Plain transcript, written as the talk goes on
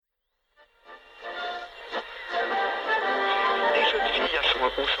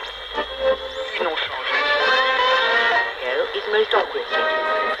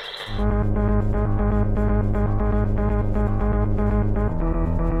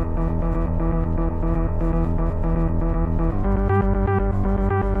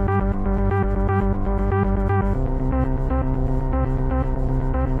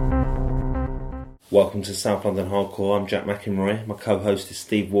Welcome to South London Hardcore. I'm Jack McEnroy. My co-host is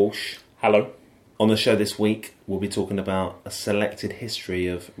Steve Walsh. Hello. On the show this week, we'll be talking about a selected history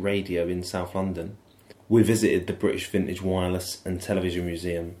of radio in South London. We visited the British Vintage Wireless and Television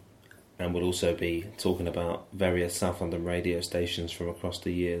Museum, and we'll also be talking about various South London radio stations from across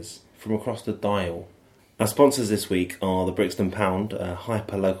the years, from across the dial. Our sponsors this week are the Brixton Pound, a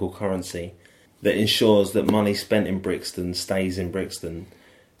hyper-local currency that ensures that money spent in Brixton stays in Brixton.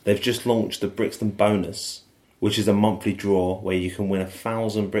 They've just launched the Brixton Bonus, which is a monthly draw where you can win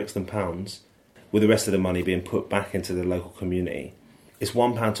 1,000 Brixton Pounds, with the rest of the money being put back into the local community. It's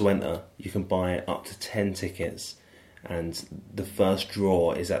 £1 to enter. You can buy up to 10 tickets, and the first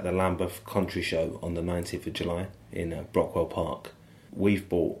draw is at the Lambeth Country Show on the 19th of July in Brockwell Park. We've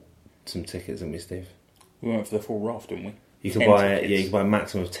bought some tickets, haven't we, Steve? We went for the full raft, didn't we? You can buy a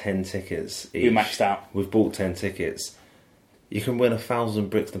maximum of 10 tickets each. We maxed out. We've bought 10 tickets. You can win 1,000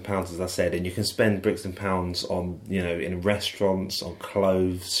 Brixton Pounds, as I said, and you can spend Brixton Pounds on, in restaurants, on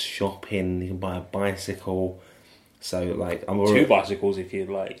clothes, shopping. You can buy a bicycle. So, two bicycles if you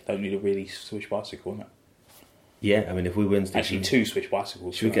don't need a really swish bicycle, innit? Yeah, I mean, if we win... Actually, two swish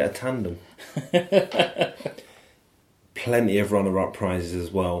bicycles. Should we get a tandem? Plenty of runner-up prizes as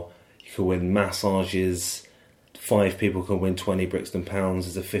well. You can win massages. 5 people can win 20 Brixton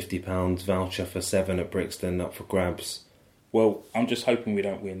Pounds. There's a £50 voucher for 7 at Brixton up for grabs. Well, I'm just hoping we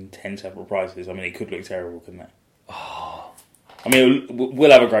don't win 10 separate prizes. I mean, it could look terrible, couldn't it? Oh. I mean,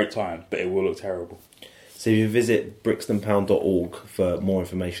 we'll have a great time, but it will look terrible. So if you visit brixtonpound.org for more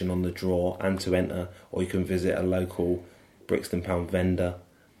information on the draw and to enter, or you can visit a local Brixton Pound vendor,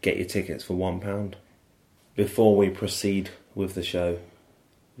 get your tickets for £1. Before we proceed with the show,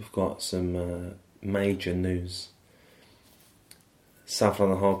 we've got some major news. South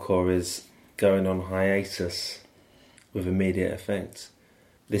London Hardcore is going on hiatus with immediate effect.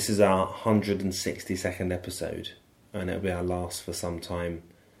 This is our 162nd episode, and it'll be our last for some time.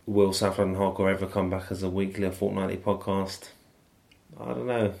 Will South London Hardcore ever come back as a weekly or fortnightly podcast? I don't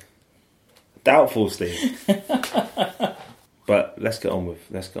know. Doubtful, Steve. But let's get on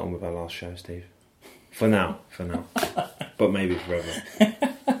with our last show, Steve. For now. But maybe forever.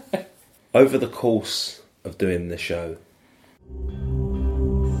 Over the course of doing the show,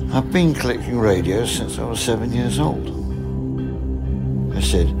 I've been collecting radios since I was 7 years old. I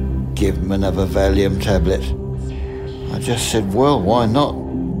said, give them another Valium tablet. I just said, well, why not?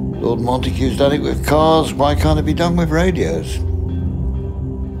 Lord Montagu's done it with cars, why can't it be done with radios?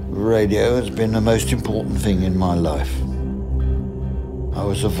 Radio has been the most important thing in my life. I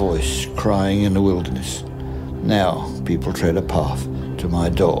was a voice crying in the wilderness. Now people tread a path to my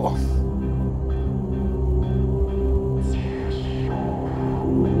door.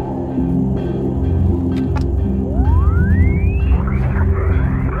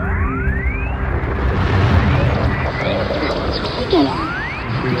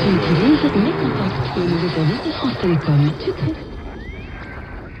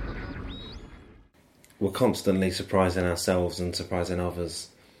 We're constantly surprising ourselves and surprising others.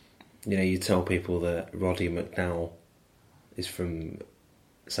 You tell people that Roddy McDowell is from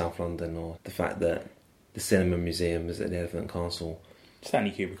South London, or the fact that the Cinema Museum is at the Elephant and Castle.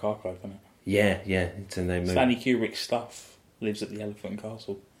 Stanley Kubrick Archive, isn't it? Yeah, it's a name. Stanley Kubrick's stuff lives at the Elephant and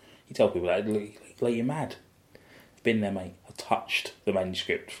Castle. You tell people that, like you're mad. I've been there, mate. I touched the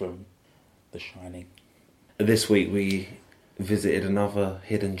manuscript from The Shining. This week we visited another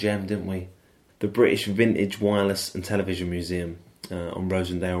hidden gem, didn't we? The British Vintage Wireless and Television Museum on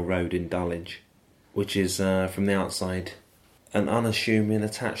Rosendale Road in Dulwich, which is from the outside an unassuming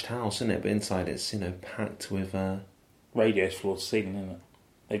attached house, isn't it? But inside it's packed with radios floor to ceiling, isn't it?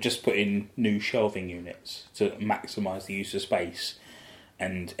 They've just put in new shelving units to maximise the use of space,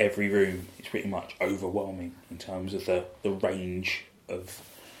 and every room is pretty much overwhelming in terms of the range of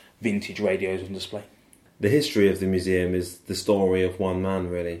vintage radios on display. The history of the museum is the story of one man,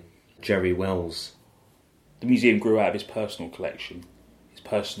 really, Jerry Wells. The museum grew out of his personal collection, his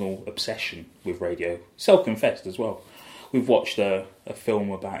personal obsession with radio, self-confessed as well. We've watched a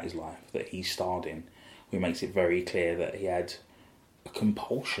film about his life that he starred in, which makes it very clear that he had a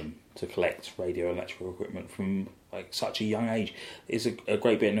compulsion to collect radio and electrical equipment from such a young age. There's a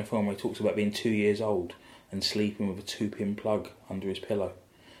great bit in the film where he talks about being 2 years old and sleeping with a 2-pin plug under his pillow.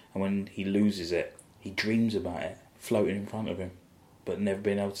 And when he loses it, he dreams about it floating in front of him, but never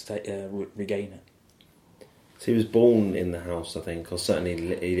being able to regain it. So he was born in the house, I think, or certainly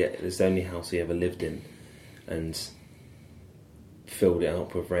it's the only house he ever lived in, and filled it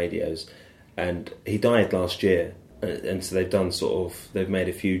up with radios. And he died last year, and so they've made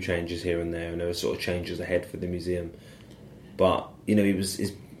a few changes here and there, and there were sort of changes ahead for the museum. But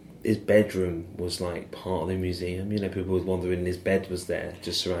his his bedroom was like part of the museum. You know, people would wonder, and his bed was there,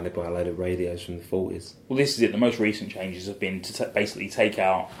 just surrounded by a load of radios from the 40s. Well, this is it. The most recent changes have been to basically take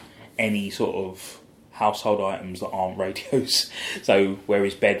out any sort of household items that aren't radios. So where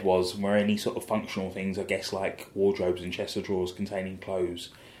his bed was, and where any sort of functional things, I guess, like wardrobes and chests of drawers containing clothes,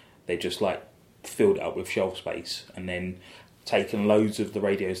 they just like filled it up with shelf space, and then taken loads of the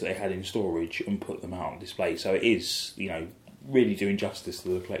radios that they had in storage and put them out on display. So it is, you know, really doing justice to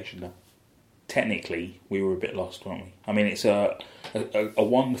the collection now. Technically, we were a bit lost, weren't we? I mean, it's a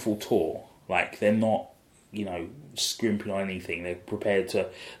wonderful tour. Like, they're not, you know, scrimping on anything. They're prepared to...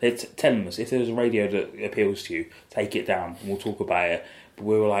 They're telling us, if there's a radio that appeals to you, take it down and we'll talk about it. But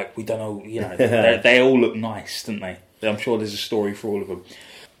we were like, we don't know, you know, they all look nice, didn't they? I'm sure there's a story for all of them.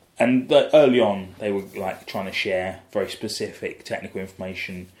 And early on, they were like trying to share very specific technical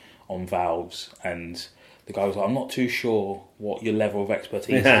information on valves, and the guy was like, I'm not too sure what your level of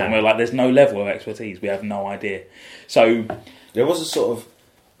expertise is. And we're like, there's no level of expertise, we have no idea. So there was a sort of,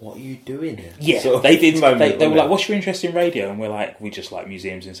 what are you doing here? Yeah, sort of they did. moment, They were like, what's your interest in radio? And we're like, we just like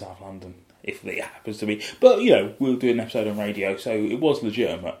museums in South London, if it happens to be. But, you know, we'll do an episode on radio, so it was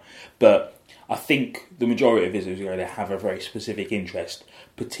legitimate. But I think the majority of visitors who go there have a very specific interest,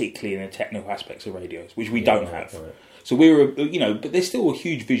 particularly in the technical aspects of radios, which we don't have. Right. So we were, you know, but there's still a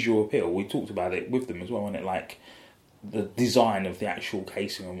huge visual appeal. We talked about it with them as well, and it like the design of the actual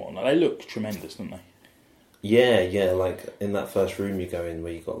casing and whatnot. They look tremendous, don't they? Yeah, like in that first room you go in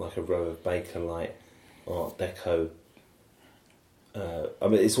where you've got like a row of Bakelite, Art Deco. I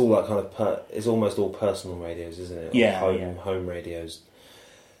mean, it's all that kind of, it's almost all personal radios, isn't it? Like home radios.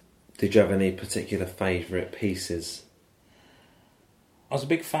 Did you have any particular favourite pieces? I was a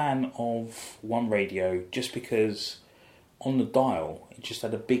big fan of one radio just because on the dial it just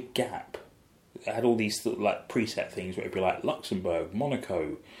had a big gap. It had all these like preset things where it'd be like Luxembourg,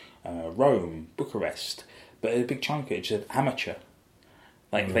 Monaco, Rome, Bucharest, but a big chunk of it just said amateur.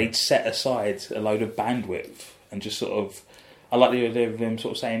 Like they'd set aside a load of bandwidth and just sort of, I like the idea of them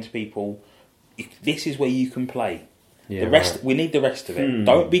sort of saying to people, this is where you can play. Yeah, the rest, right. We need the rest of it.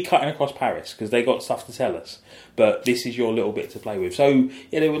 Don't be cutting across Paris because they got stuff to tell us. But this is your little bit to play with. So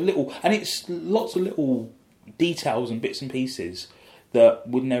yeah, there were little, and it's lots of little details and bits and pieces that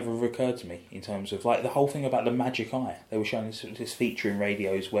would never have occurred to me in terms of like the whole thing about the magic eye. They were showing this feature in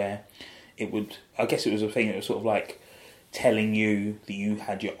radios where it would, I guess it was a thing that was sort of like telling you that you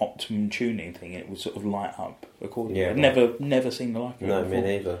had your optimum tuning thing, and it would sort of light up accordingly. I've never seen the like of it before. No, me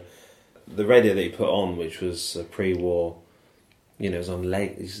neither. The radio that he put on, which was a pre-war, you know, it was on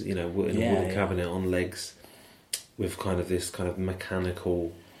legs, you know, in a wooden cabinet on legs, with kind of this kind of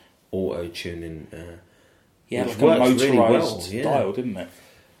mechanical auto-tuning. Yeah, which like a works really motorised dial, didn't it?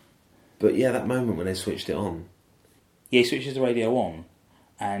 But yeah, that moment when they switched it on. Yeah, he switches the radio on,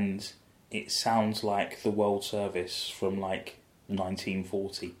 and it sounds like the World Service from like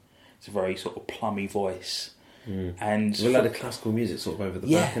 1940. It's a very sort of plummy voice. And with a lot of classical music sort of over the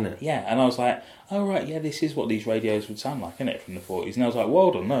back, isn't it? Yeah, and I was like, oh right, yeah, this is what these radios would sound like, isn't it, from the 40s? And I was like, well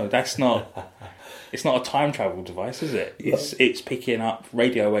done, no, that's not, it's not a time travel device, is it? It's picking up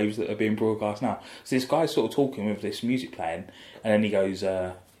radio waves that are being broadcast now. So this guy's sort of talking with this music playing, and then he goes,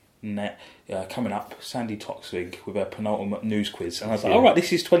 coming up, Sandy Toksvig with a penultimate news quiz. And I was like, all right,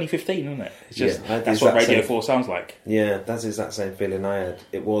 this is 2015, isn't it? It's just, that's what Radio 4 sounds like. Yeah, that's the exact same feeling I had.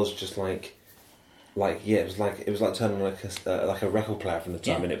 It was just like it was like turning like a record player from the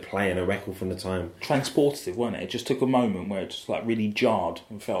time, and it playing a record from the time. Transportative, wasn't it? It just took a moment where it just like really jarred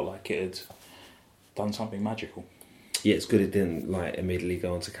and felt like it had done something magical. Yeah, it's good it didn't like immediately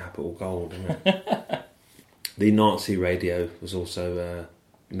go onto Capital Gold, isn't it? The Nazi radio was also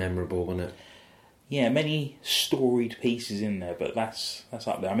memorable, wasn't it? Yeah, many storied pieces in there, but that's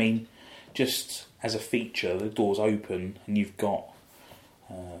up there. I mean, just as a feature, the doors open and you've got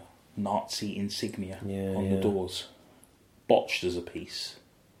Nazi insignia on the doors. Botched as a piece.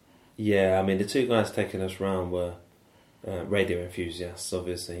 Yeah, I mean, the two guys taking us round were radio enthusiasts,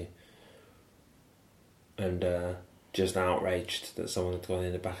 obviously, and just outraged that someone had gone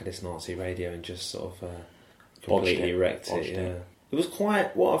in the back of this Nazi radio and just sort of completely wrecked it. Yeah. It was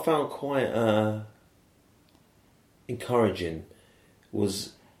quite, what I found quite encouraging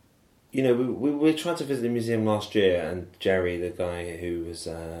was, you know, we were trying to visit the museum last year, and Jerry, the guy who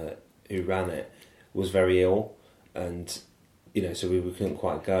ran it, was very ill, and you know, so we couldn't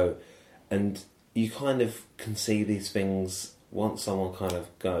quite go. And you kind of can see these things once someone kind of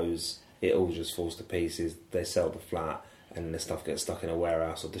goes, it all just falls to pieces. They sell the flat, and the stuff gets stuck in a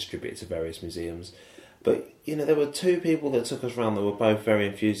warehouse or distributed to various museums. But you know, there were two people that took us around that were both very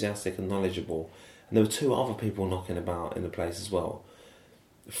enthusiastic and knowledgeable, and there were two other people knocking about in the place as well.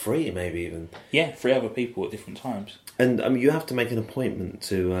 3 maybe even. Yeah, 3 other people at different times. And you have to make an appointment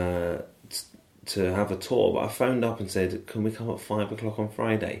to have a tour. But I phoned up and said, "Can we come at 5 o'clock on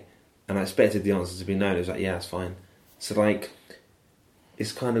Friday?" And I expected the answer to be no. It was like, "Yeah, it's fine." So like,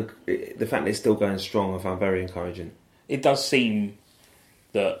 it's kind of the fact that it's still going strong. I found very encouraging. It does seem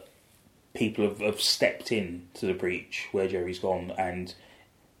that people have stepped in to the breach where Jerry's gone, and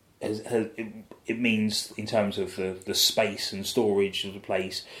it means in terms of the space and storage of the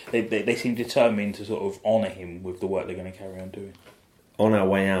place, they seem determined to sort of honour him with the work they're going to carry on doing. On our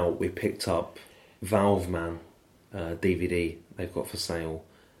way out, we picked up Valve Man DVD they've got for sale,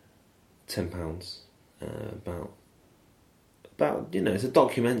 £10. About it's a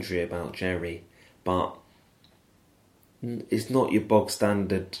documentary about Jerry, but it's not your bog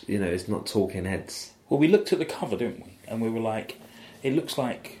standard. It's not talking heads. Well, we looked at the cover, didn't we? And we were like, it looks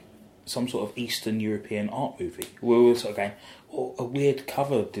like some sort of Eastern European art movie. We were sort of going, well, a weird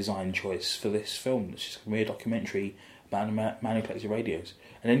cover design choice for this film. It's just a weird documentary about a man who collected radios.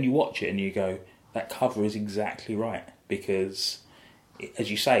 And then you watch it and you go, that cover is exactly right. Because,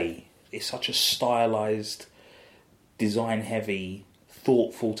 as you say, it's such a stylised, design-heavy,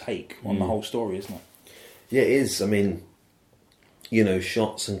 thoughtful take on the whole story, isn't it? Yeah, it is. I mean,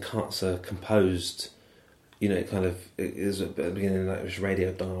 shots and cuts are composed. It is at the beginning, like this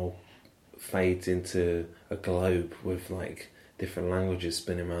radio dial fades into a globe with like different languages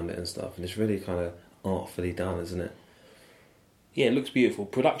spinning around it and stuff, and it's really kind of artfully done, isn't it? Yeah, it looks beautiful.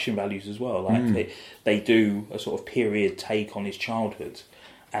 Production values as well. Like they do a sort of period take on his childhood,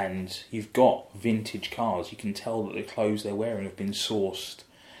 and you've got vintage cars. You can tell that the clothes they're wearing have been sourced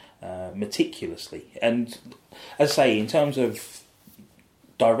meticulously. And as I say, in terms of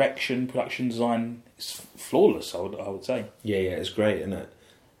direction, production design, it's flawless, I would say. Yeah, it's great, isn't it?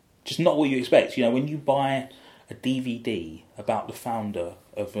 Just not what you expect. When you buy a DVD about the founder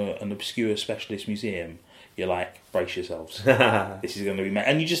of an obscure specialist museum, you're like, brace yourselves. This is going to be mad.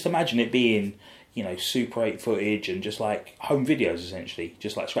 And you just imagine it being, Super 8 footage and just like home videos, essentially.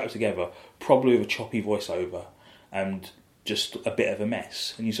 Just like scrapped together, probably with a choppy voiceover and just a bit of a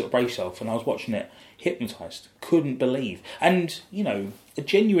mess. And you sort of brace yourself. And I was watching it, hypnotised. Couldn't believe. And, a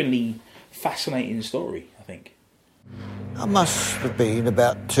genuinely fascinating story, I think. I must have been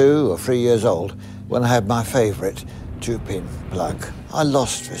about 2 or 3 years old when I had my favourite 2-pin plug. I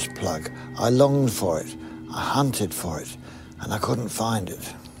lost this plug. I longed for it. I hunted for it, and I couldn't find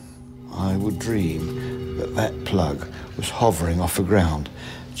it. I would dream that plug was hovering off the ground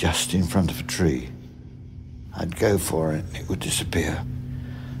just in front of a tree. I'd go for it and it would disappear,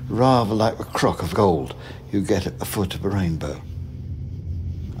 rather like the crock of gold you get at the foot of a rainbow.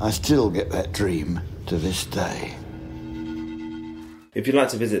 I still get that dream to this day. If you'd like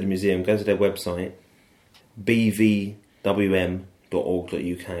to visit the museum, go to their website, bvwm.org.uk.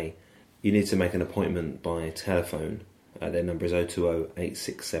 You need to make an appointment by telephone. Their number is 020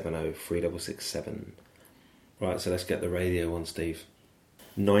 8670 3667. Right, so let's get the radio on, Steve.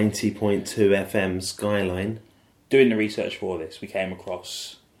 90.2 FM Skyline. Doing the research for this, we came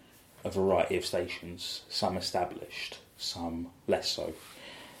across a variety of stations, some established, some less so.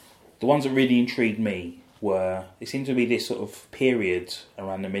 The ones that really intrigued me were, it seemed to be this sort of period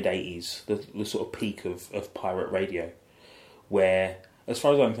around the mid-80s, the sort of peak of pirate radio, where, as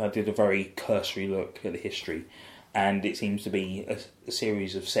far as I'm concerned, I did a very cursory look at the history, and it seems to be a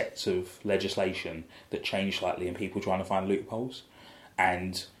series of sets of legislation that changed slightly and people trying to find loopholes.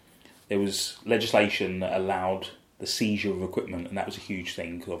 And there was legislation that allowed the seizure of equipment, and that was a huge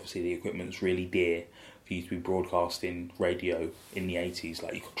thing, because obviously the equipment's really dear for you to be broadcasting radio in the 80s,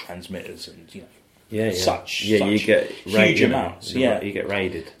 like you've got transmitters and, such you get huge amounts. You get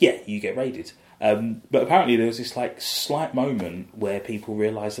raided. Yeah, you get raided. But apparently there was this slight moment where people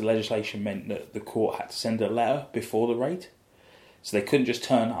realised the legislation meant that the court had to send a letter before the raid. So they couldn't just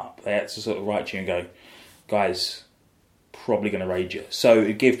turn up. They had to sort of write to you and go, guys, probably going to raid you. So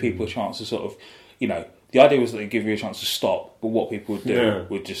it gave people a chance to sort of, the idea was that it'd give you a chance to stop, but what people would do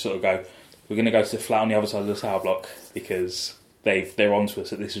would just sort of go, we're going to go to the flat on the other side of the tower block because they're onto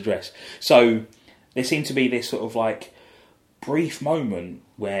us at this address. So there seemed to be this sort of brief moment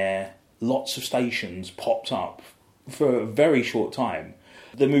where lots of stations popped up for a very short time.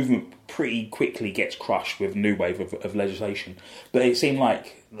 The movement pretty quickly gets crushed with a new wave of legislation. But it seemed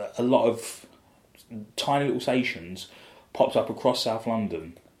like a lot of tiny little stations popped up across South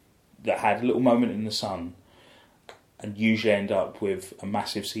London that had a little moment in the sun and usually end up with a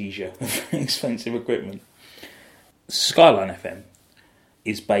massive seizure of expensive equipment. Skyline FM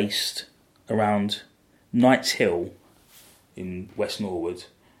is based around Knights Hill in West Norwood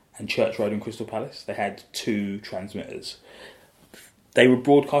and Church Road in Crystal Palace. They had 2 transmitters. They were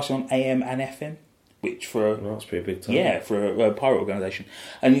broadcasting on AM and FM, which for That's pretty big time. yeah, for a pirate organisation.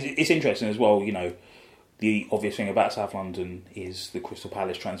 And it's interesting as well, you know, the obvious thing about South London is the Crystal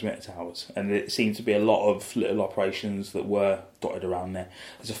Palace transmitter towers. And it seemed to be a lot of little operations that were dotted around there.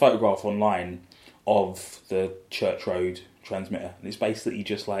 There's a photograph online of the Church Road transmitter. And it's basically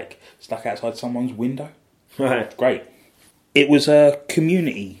just like stuck outside someone's window. Right. Great. It was a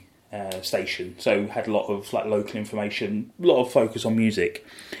community station, so had a lot of like local information, a lot of focus on music.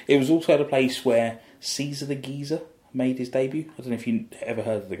 It was also the place where Caesar the Geezer made his debut. I don't know if you ever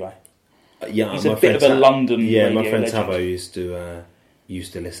heard of the guy. Yeah, He's a bit of a London Yeah, my radio friend legend. Tavo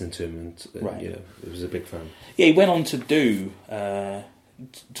used to listen to him, and Right. you know, he was a big fan. Yeah, he went on to do to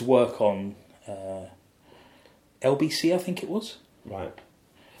work on LBC, I think it was. Right.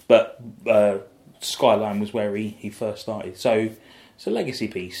 But Skyline was where he first started. So it's a legacy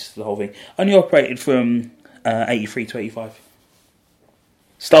piece, the whole thing. Only operated from 83 to 85.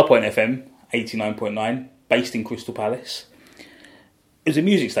 Starpoint FM, 89.9, based in Crystal Palace. It was a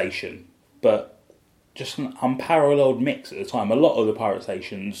music station, but just an unparalleled mix at the time. A lot of the pirate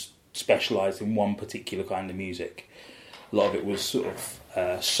stations specialised in one particular kind of music. A lot of it was sort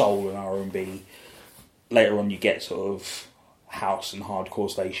of soul and R&B. Later on you get sort of house and hardcore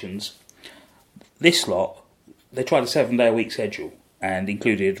stations. This lot, they tried a 7-day-a-week schedule and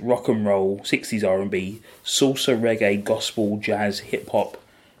included rock and roll, 60s R&B, salsa, reggae, gospel, jazz, hip-hop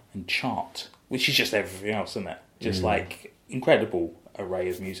and chart, which is just everything else, isn't it? Just like incredible array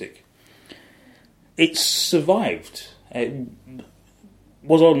of music. It's survived. It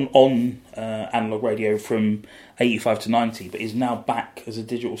was on analog radio from 85 to 90, but is now back as a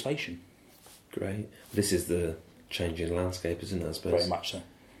digital station. Great. This is the changing landscape, isn't it, I suppose? Very much so.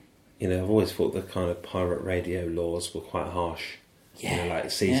 You know, I've always thought the kind of pirate radio laws were quite harsh. Yeah, You know,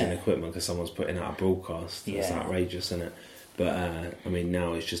 like seizing yeah. equipment because someone's putting out a broadcast. It's Yeah. outrageous, isn't it? But, I mean,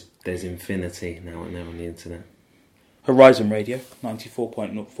 now it's just, there's infinity now and then on the internet. Horizon Radio,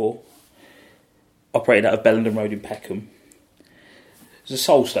 94.04. Operated out of Bellenden Road in Peckham. It was a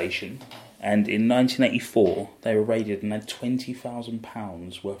soul station, and in 1984 they were raided and had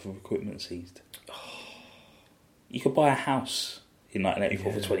 £20,000 worth of equipment seized. You could buy a house in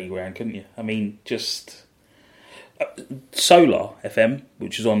 1984 for 20 grand, couldn't you? I mean, just... Solar FM,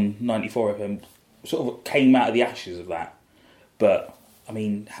 which was on 94 FM, sort of came out of the ashes of that. But, I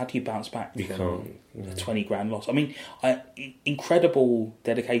mean, how do you bounce back You from can't. a 20 grand loss? I mean, incredible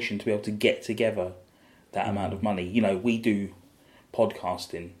dedication to be able to get together that amount of money. You know, we do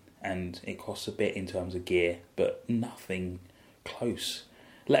podcasting and it costs a bit in terms of gear, but nothing close.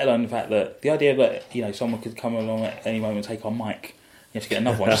 Let alone the fact that the idea that, you know, someone could come along at any moment and take our mic, you have to get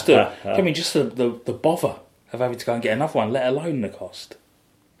another one. Just the bother of having to go and get another one, let alone the cost.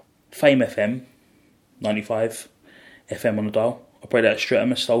 Fame FM, 95 FM on the dial. Operated at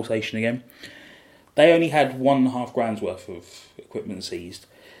Streatham, a soul station again. They only had £1.5 grand's worth of equipment seized.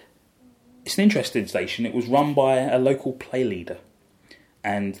 It's an interesting station. It was run by a local play leader.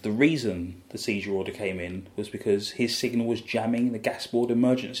 And the reason the seizure order came in was because his signal was jamming the gas board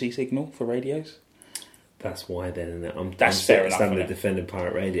emergency signal for radios. That's why then, isn't it? That's fair enough, standing isn't it? defending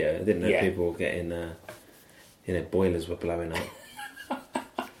pirate radio. I didn't know Yeah. people were getting, you know, boilers were blowing up.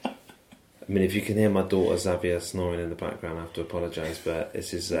 I mean, if you can hear my daughter Xavier snoring in the background, I have to apologise, but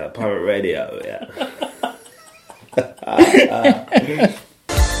this is pirate radio, yeah.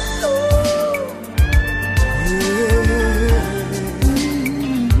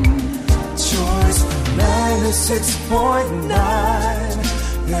 Choice 96.9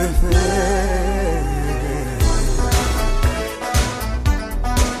 FM.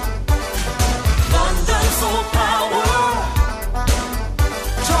 London Soul Power.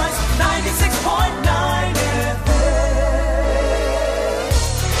 Choice 96.9 FM.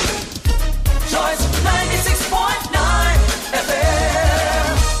 Choice 96.9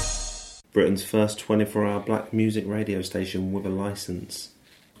 FM. Britain's first 24-hour black music radio station with a licence.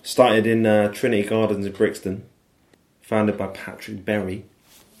 Started in Trinity Gardens in Brixton. Founded by Patrick Berry.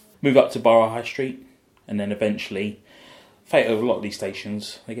 Move up to Borough High Street, and then eventually, fate of a lot of these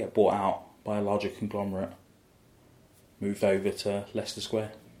stations, they get bought out by a larger conglomerate. Moved over to Leicester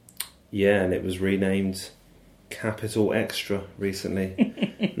Square. Yeah, and it was renamed Capital Extra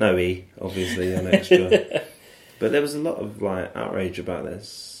recently. No E, obviously, on Extra. But there was a lot of like outrage about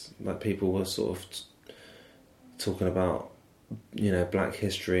this. Like people were sort of talking about, you know, black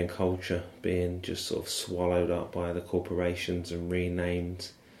history and culture being just sort of swallowed up by the corporations and renamed.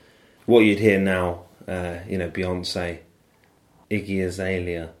 What you'd hear now, you know, Beyonce, Iggy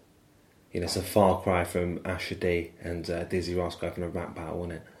Azalea, you know, it's a far cry from Asher D and Dizzy Rascal having a rap battle,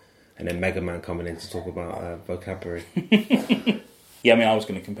 isn't it? And then Mega Man coming in to talk about vocabulary. Yeah, I mean, I was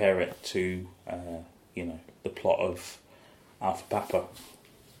going to compare it to, the plot of Alpha Papa.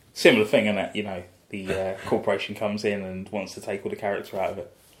 Similar thing, isn't it? You know, the corporation comes in and wants to take all the character out of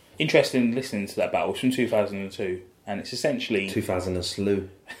it. Interesting listening to that battle. It's from 2002, and it's essentially 2000 and slew.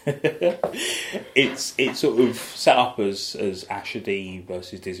 it's sort of set up as Asher D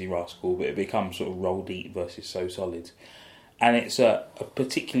versus Dizzy Rascal, but it becomes sort of Roll Deep versus So Solid, and it's a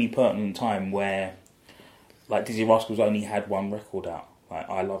particularly pertinent time where, like, Dizzy Rascal's only had one record out. Like,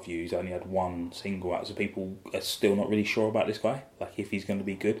 I Love You, he's only had one single out, so people are still not really sure about this guy, like, if he's going to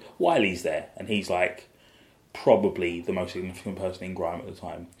be good. Wiley's there, and he's, like, probably the most significant person in grime at the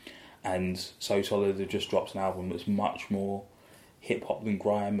time. And So Solid have just dropped an album that's much more hip-hop than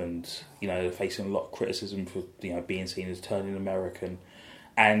grime, and, you know, they're facing a lot of criticism for, you know, being seen as turning American.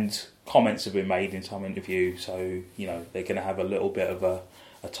 And comments have been made in some interview, so, you know, they're going to have a little bit of a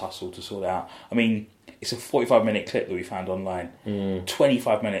tussle to sort out. I mean, it's a 45-minute clip that we found online.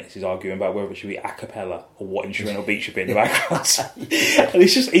 25 minutes is arguing about whether it should be a cappella or what instrumental beat should be in the background. And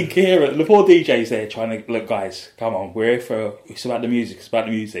it's just incoherent. The poor DJ's there trying to, look, guys, come on, we're here for, it's about the music, it's about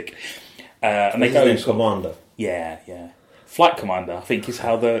the music. And they go in Commander. Yeah. Flight Commander, I think, is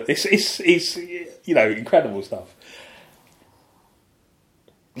how it's you know, incredible stuff.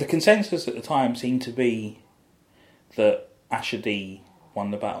 The consensus at the time seemed to be that Asher D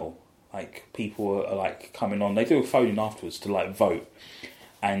won the battle. Like, people are like coming on. They do a phone-in afterwards to like vote,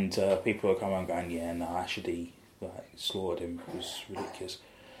 and people are coming on going, "Yeah, no, Asher D like slaughtered him. It was ridiculous."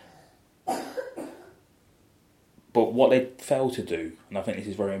 But what they fail to do, and I think this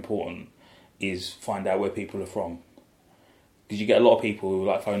is very important, is find out where people are from. Because you get a lot of people who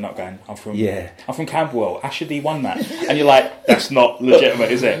like phoning up going, I'm from Camberwell, Asher D won that. And you're like, that's not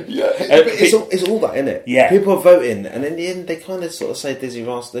legitimate, is it? Yeah, it's all that, isn't it? Yeah. People are voting, and in the end they kind of sort of say Dizzy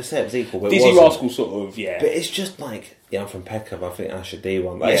Rascal, they say it was equal, but Dizzy it wasn't. Rascal sort of, yeah. But it's just like, yeah, I'm from Peckham, I think Asher D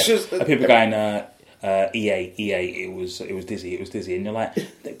won. Like, Yeah. it's just... And people going, EA, it was Dizzy, and you're like,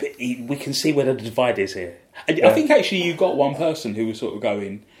 but we can see where the divide is here. And I think actually you got one person who was sort of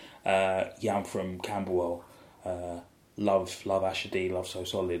going, yeah, I'm from Camberwell, love Asher D, love So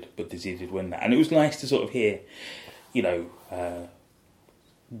Solid, but Dizzy did win that. And it was nice to sort of hear, you know,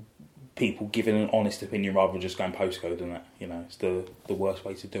 people giving an honest opinion rather than just going postcode and that. You know, it's the worst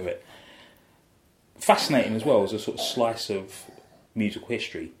way to do it. Fascinating as well as a sort of slice of musical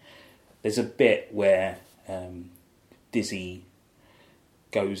history. There's a bit where Dizzy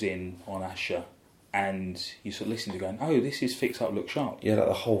goes in on Asher, and you sort of listen to going, oh, this is Fix Up Look Sharp. Yeah, like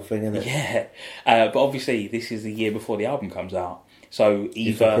the whole thing, isn't it? Yeah. But obviously this is the year before the album comes out. So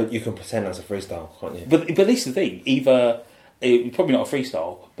either... You can pretend that's a freestyle, can't you? But this is the thing. Either... It's probably not a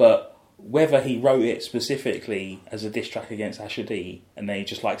freestyle, but whether he wrote it specifically as a diss track against Asher D, and then he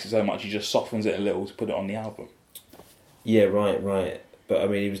just likes it so much, he just softens it a little to put it on the album. Yeah, right. But I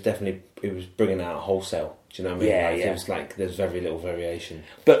mean, he was bringing out wholesale. Do you know what I mean? Yeah, like, yeah. It was like, there's very little variation.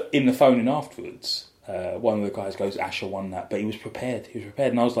 But in the phone-in afterwards, one of the guys goes, Asher won that, but he was prepared.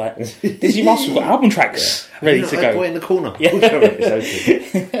 And I was like, Dizzy Rascal got album tracks ready to go. Boy in the corner. Yeah.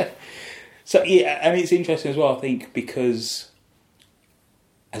 It's open. So, yeah, and it's interesting as well, I think, because,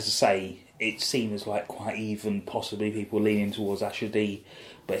 as I say, it's seen as like quite even, possibly people leaning towards Asher D,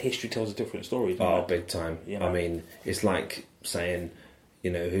 but history tells a different story, doesn't Oh, it? big time. You know? I mean, it's like saying, you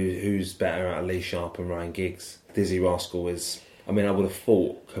know, who's better out of Lee Sharp and Ryan Giggs? Dizzy Rascal is, I mean, I would have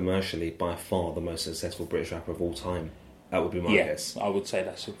thought commercially by far the most successful British rapper of all time. That would be my guess. I would say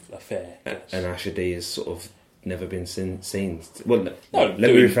that's a fair guess. And Asher D has sort of never been seen. Well, no, let me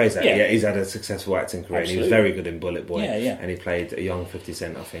doing- rephrase that. yeah. Yeah, he's had a successful acting career. And he was Absolutely. very good in Bullet Boy. Yeah. And he played a young 50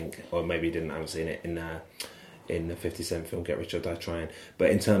 Cent, I think, or maybe he didn't. I haven't seen it in the 50 Cent film Get Rich or Die Trying.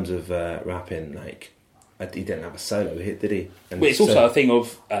 But in terms of rapping, like, he didn't have a solo hit, did he? And But it's also a thing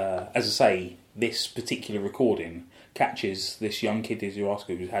of, as I say, this particular recording catches this young kid, Dizzy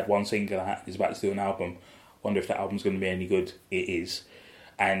Rascal, who's had one single and is about to do an album. Wonder if that album's going to be any good. It is.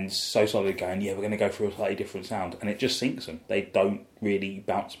 And So Solid going, yeah, we're going to go for a slightly different sound. And it just sinks them. They don't really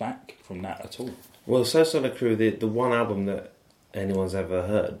bounce back from that at all. Well, So Solid Crew, the one album that anyone's ever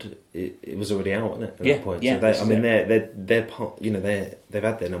heard, it was already out, wasn't it? At that point. Yeah. So they're part, you know, they've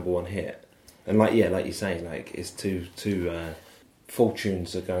had their number one hit. And like you say, like, it's two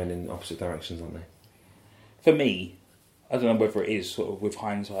fortunes are going in opposite directions, aren't they? For me, I don't know whether it is sort of with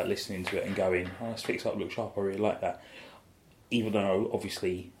hindsight listening to it and going, oh, let's Fix Up Look Sharp, I really like that. Even though,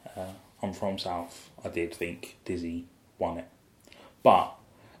 obviously, I'm from South, I did think Dizzy won it. But,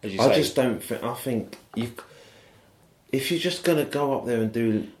 as you say... I just don't think... I think if you're just going to go up there and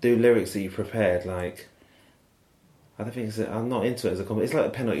do lyrics that you prepared, like... I don't think I'm not into it as a comedy. It's like a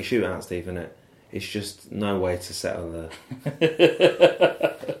penalty shootout, Steve, isn't it? It's just no way to settle the...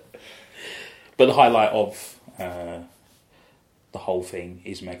 But the highlight of the whole thing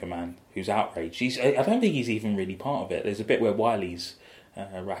is Mega Man, who's outraged. I don't think he's even really part of it. There's a bit where Wily's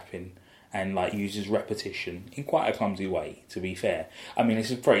rapping and like uses repetition in quite a clumsy way, to be fair. I mean,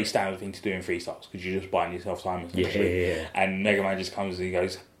 it's a pretty standard thing to do in freestyles because you're just buying yourself time, essentially. Yeah. And Mega Man just comes and he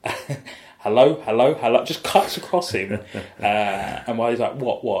goes, hello, hello, hello, just cuts across him. And Wily's like,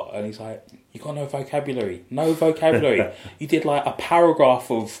 what? And he's like, you got no vocabulary. No vocabulary. You did like a paragraph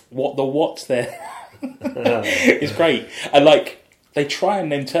of what's there. It's great. And like, they try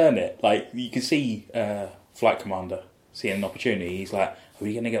and then turn it. Like, you can see Flight Commander seeing an opportunity. He's like, are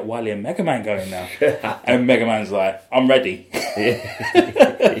we going to get Wily and Mega Man going now? And Mega Man's like, I'm ready. Move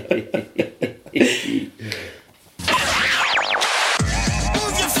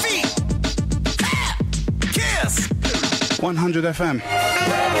your feet. Kiss. 100 FM.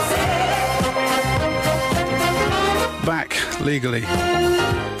 Back legally.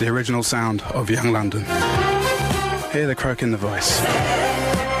 The original sound of Young London. Hear the croak in the voice.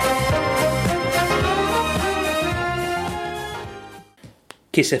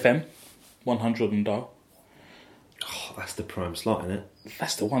 Kiss FM, 100 and dial. Oh, that's the prime slot, isn't it?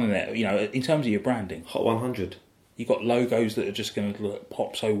 That's the one, isn't it? You know, in terms of your branding, Hot 100. you've got logos that are just going to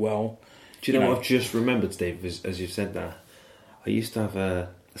pop so well. Do you know what I've just remembered, Steve, as you've said that? I used to have a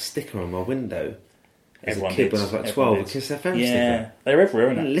sticker on my window as Everyone a kid did. when I was like Everyone 12, a did. Kiss FM Yeah, sticker. they're everywhere, I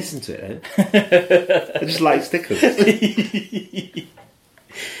aren't didn't they? listen to it, though. I just like stickers.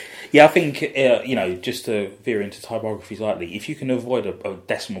 Yeah, I think, just to veer into typography slightly, if you can avoid a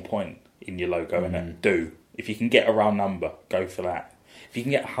decimal point in your logo, innit, do. If you can get a round number, go for that. If you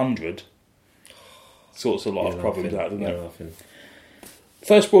can get 100, sorts a lot of problems out, doesn't it?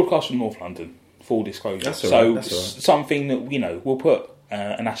 First broadcast from North London, full disclosure. That's all so right, that's all right. something that, we'll put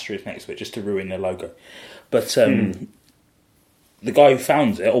an asterisk next to it just to ruin their logo. But the guy who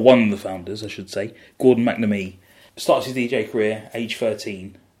founds it, or one of the founders, I should say, Gordon McNamee, starts his DJ career age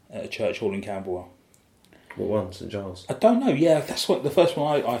 13 at a church hall in Camberwell. What one? St Giles? I don't know, yeah, that's what the first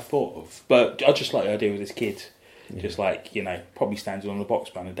one I thought of. But I just like the idea with this kid. Just like, probably standing on the box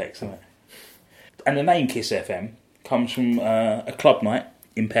behind the decks, isn't it? And the name Kiss FM comes from a club night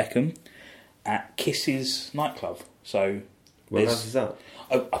in Peckham at Kiss's nightclub. So When there's- else is that?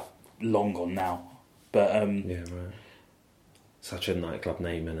 long gone now. But Yeah, right. Such a nightclub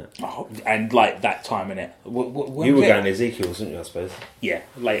name, innit? and like that time in it. When You were was it? going Ezekiel's, wasn't you, I suppose? Yeah,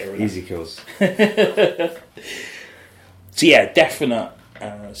 later. innit? Easy kills. So yeah, definite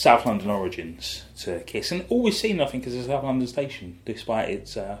South London origins to Kiss, and always seen, I think, as a South London station, despite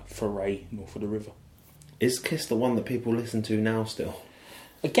its foray north of the river. Is Kiss the one that people listen to now still?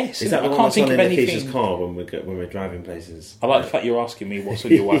 I guess. Is that I the one can't that's think on of in anything. Keisha's car when we're driving places? I like the fact you're asking me what's on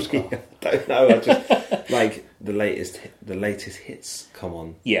your wife's car. I don't know. I just like the latest hits come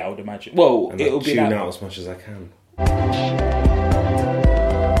on, Yeah, I would imagine. Well, and it'll I be tune that. out as much as I can.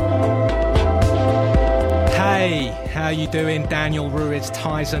 Hey, how you doing? Daniel Ruiz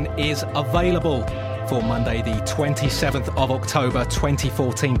Tyson is available for Monday the 27th of October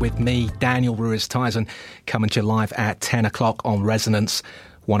 2014 with me, Daniel Ruiz Tyson, coming to you live at 10 o'clock on Resonance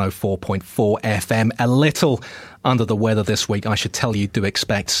 104.4 FM. A little under the weather this week, I should tell you, do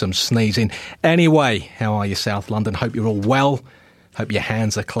expect some sneezing. Anyway, how are you, South London? Hope you're all well. Hope your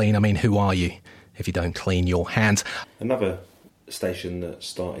hands are clean. I mean, who are you if you don't clean your hands? Another station that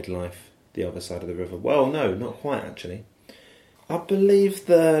started life the other side of the river. Well, no, not quite actually. I believe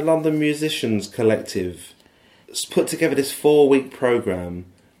the London Musicians Collective put together this 4-week programme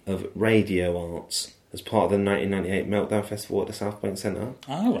of radio arts as part of the 1998 Meltdown Festival at the South Bank Centre,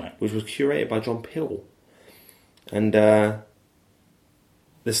 Oh, right. which was curated by John Pill. And the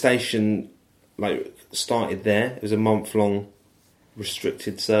station started there. It was a month-long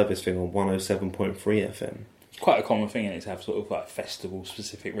restricted service thing on 107.3 FM. It's quite a common thing, to have sort of like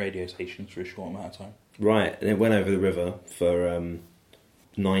festival-specific radio stations for a short amount of time. Right, and it went over the river for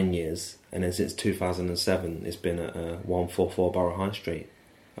 9 years, and then since 2007 it's been at 144 Borough High Street.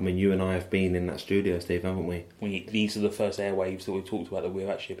 I mean, you and I have been in that studio, Steve, haven't we? These are the first airwaves that we talked about that we've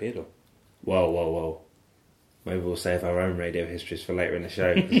actually appeared on. Whoa. Maybe we'll save our own radio histories for later in the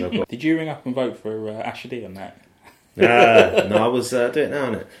show. 'Cause I've got... Did you ring up and vote for Asher D on that? No, I was, do it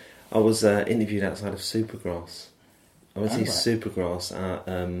now, innit? I was interviewed outside of Supergrass. I went to see Supergrass at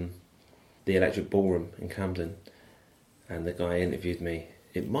the Electric Ballroom in Camden, and the guy interviewed me.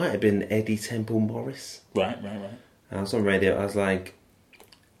 It might have been Eddie Temple Morris. Right. And I was on radio. I was like,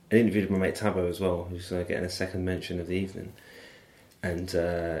 I interviewed my mate Tabo as well, who's getting a second mention of the evening. And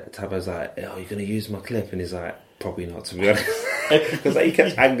Tabo's like, "Oh, you're going to use my clip?" And he's like, "Probably not, to be honest." Because he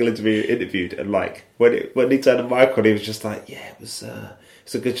kept angling to be interviewed, and like when he turned the mic on, he was just like, "Yeah, it's a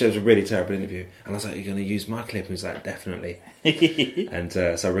good show. It was a really terrible interview." And I was like, "You're going to use my clip?" And he was like, "Definitely." And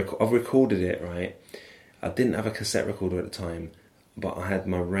so I've recorded it. Right, I didn't have a cassette recorder at the time, but I had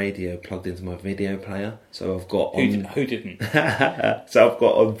my radio plugged into my video player, so I've got on... Who didn't? So I've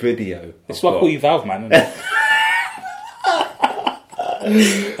got on video. That's why I call you Valve Man, isn't it?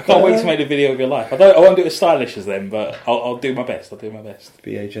 I can't wait to make the video of your life. I won't do it as stylish as them, but I'll do my best.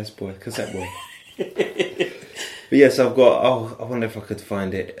 VHS boy, cassette boy. But yes, I've got... Oh, I wonder if I could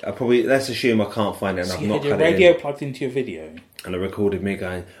find it. Let's assume I can't find it, and So I've you not had your cut it radio in. plugged into your video. And I recorded me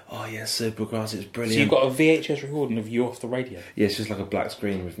going, "Oh yeah, Supergrass, it's brilliant." So you've got a VHS recording of you off the radio. Yeah, it's just like a black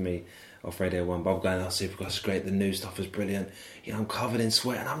screen with me off Radio 1. But I'm going, "Oh, Supergrass is great, the new stuff is brilliant. You know, I'm covered in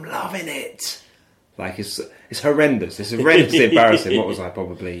sweat and I'm loving it." Like, it's horrendous. It's horrendously embarrassing. What was I,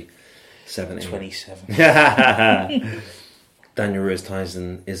 probably 17? 27. Daniel Ruiz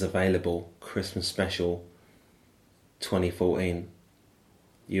Tyson is available. Christmas special 2014.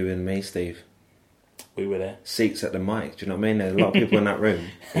 You and me, Steve. We were there. Seats at the mic, do you know what I mean? There's a lot of people in that room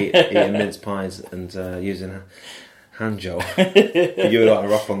eating mince pies and using hand gel. But you and I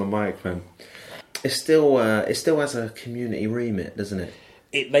are up on the mic, man. It still has a community remit, doesn't it?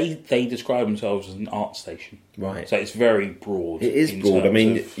 They describe themselves as an art station. Right. So it's very broad. It is broad. I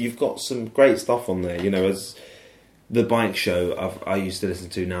mean, you've got some great stuff on there. You know, as the bike show I used to listen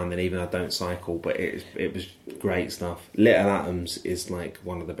to now and then, even I don't cycle, but it was great stuff. Little Atoms is like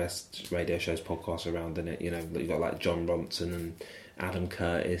one of the best radio shows, podcasts around, isn't it? You know, you've got like John Rompton and Adam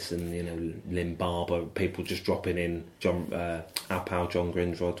Curtis and, you know, Lynn Barber, people just dropping in. Our pal John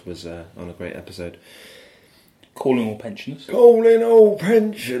Grindrod was on a great episode. Calling all pensioners. Calling all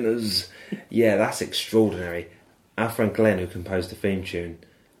pensioners. Yeah, that's extraordinary. Our friend Glenn, who composed the theme tune,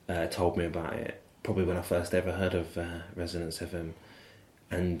 told me about it, probably when I first ever heard of Resonance FM.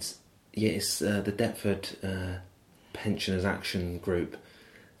 And yeah, it's the Deptford Pensioners Action Group.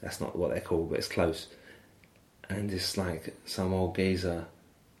 That's not what they're called, but it's close. And it's like some old geezer.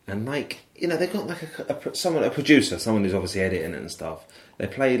 And like, you know, they've got like a producer, someone who's obviously editing it and stuff. They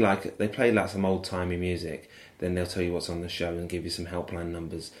play like some old timey music. Then they'll tell you what's on the show and give you some helpline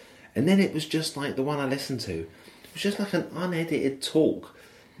numbers. And then it was just like the one I listened to. It was just like an unedited talk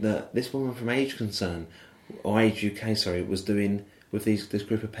that this woman from Age Concern, or Age UK, sorry, was doing with this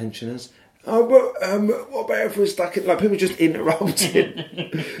group of pensioners. Oh, but what about if we're stuck in... Like, people just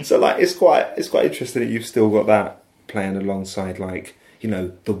interrupting. So, like, it's quite interesting that you've still got that playing alongside, like, you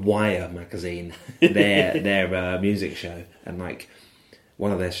know, The Wire magazine, their music show, and like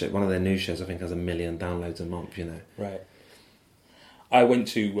one of their news shows, I think, has 1 million downloads a month. You know, right. I went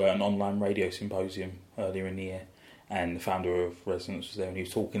to an online radio symposium earlier in the year, and the founder of Resonance was there, and he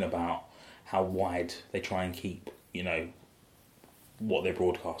was talking about how wide they try and keep, you know, what they're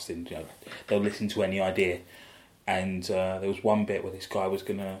broadcasting. You know, they'll listen to any idea, and there was one bit where this guy was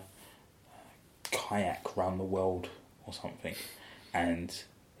going to kayak around the world or something. And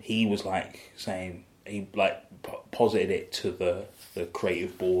he was like saying, he like posited it to the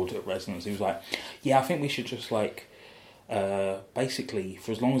creative board at Resonance. He was like, yeah, I think we should just like, basically,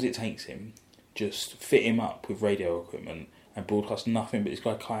 for as long as it takes him, just fit him up with radio equipment and broadcast nothing but this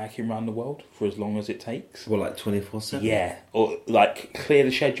guy kayaking around the world for as long as it takes. Well, like 24/7? Yeah, or like clear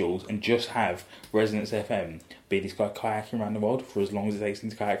the schedules and just have Resonance FM be this guy kayaking around the world for as long as it takes him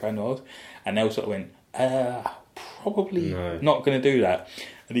to kayak around the world. And they all sort of went, probably not going to do that.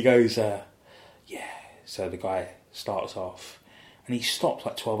 And he goes, yeah. So the guy starts off and he stops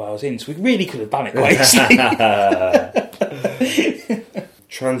like 12 hours in, so we really could have done it quite easily.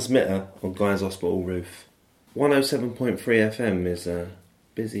 Transmitter on Guy's Hospital roof. 107.3 FM is a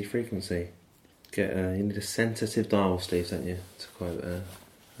busy frequency. You need a sensitive dial, Steve, don't you? To quote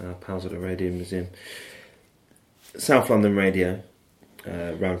our pals at the Radio Museum. South London Radio,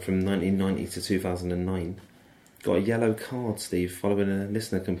 ran from 1990 to 2009. Got a yellow card, Steve, following a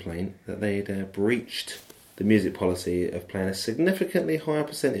listener complaint that they'd breached the music policy of playing a significantly higher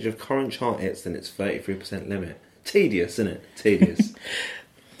percentage of current chart hits than its 33% limit. Tedious, isn't it? Tedious.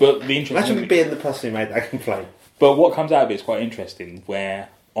 But the interesting... Imagine being the person who made that complaint. But what comes out of it is quite interesting, where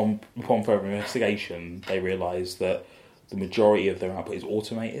upon further investigation, they realise that the majority of their output is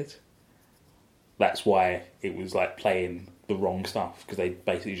automated. That's why it was like playing the wrong stuff, because they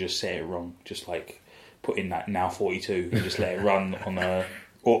basically just set it wrong, just like put in that now 42 and just let it run on a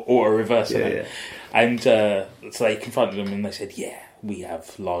auto reverse. Yeah. And so they confronted them and they said, yeah, we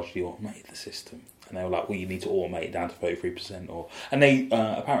have largely automated the system. And they were like, well, you need to automate it down to 33%. And they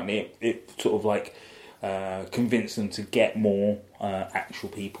apparently it sort of like convince them to get more actual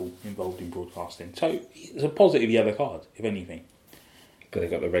people involved in broadcasting. So it's a positive yellow card, if anything. But they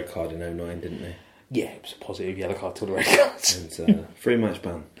got the red card in 09, didn't they? Yeah, it was a positive yellow card to the red cards. And 3 match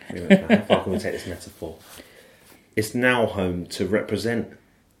ban. How far can we take this metaphor? It's now home to Represent,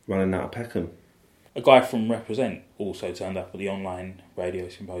 running out of Peckham. A guy from Represent also turned up at the online radio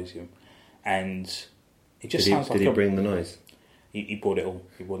symposium, and it just sounds like... Did he bring the noise? He brought it all.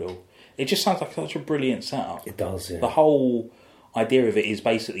 It just sounds like such a brilliant setup. It does, yeah. The whole idea of it is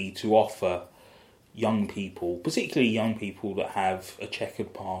basically to offer young people, particularly young people that have a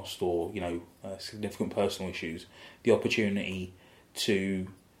checkered past or, significant personal issues, the opportunity to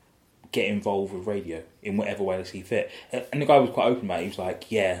get involved with radio in whatever way they see fit. And the guy was quite open about it. He was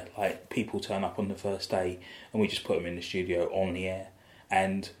like, people turn up on the first day and we just put them in the studio on the air.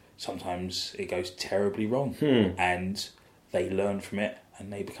 And sometimes it goes terribly wrong. And they learn from it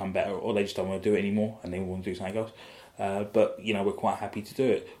and they become better, or they just don't want to do it anymore and they want to do something else. But, we're quite happy to do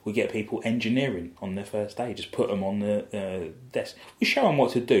it. We get people engineering on their first day, just put them on the desk. We show them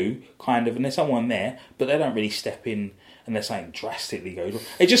what to do, kind of, and there's someone there, but they don't really step in and there's something drastically goes wrong.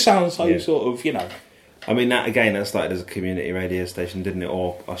 It just sounds so sort of, I mean, that started as a community radio station, didn't it?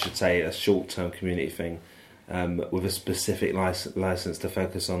 Or I should say a short-term community thing with a specific license to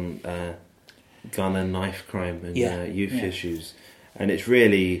focus on gun and knife crime and youth issues. And it's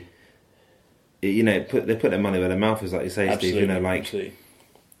really... they put their money where their mouth is, like you say, absolutely, Steve.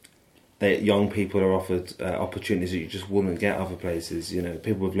 Absolutely. Young people are offered opportunities that you just wouldn't get other places.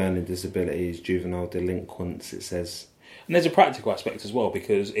 People with learning disabilities, juvenile delinquents. It says, and there's a practical aspect as well,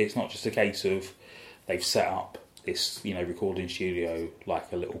 because it's not just a case of they've set up this, recording studio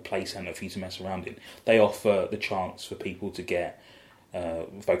like a little play centre for you to mess around in. They offer the chance for people to get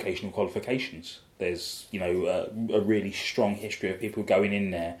vocational qualifications. There's, a really strong history of people going in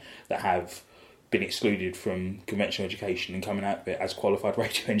there that have been excluded from conventional education and coming out of it as qualified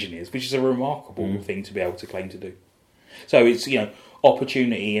radio engineers, which is a remarkable thing to be able to claim to do. So it's,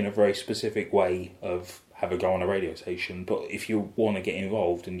 opportunity in a very specific way of have a go on a radio station. But if you want to get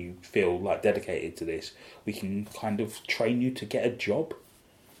involved and you feel like dedicated to this, we can kind of train you to get a job.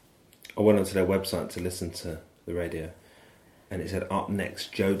 I went onto their website to listen to the radio, and it said Up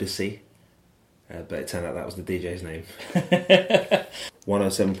Next Jodeci, but it turned out that was the DJ's name.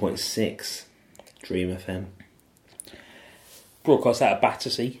 107.6 Dream FM. Broadcast out of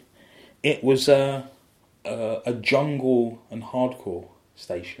Battersea. It was a jungle and hardcore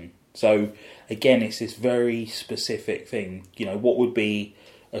station. So again, it's this very specific thing. What would be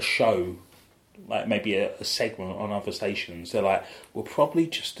a show, like maybe a segment on other stations? They're like, we'll probably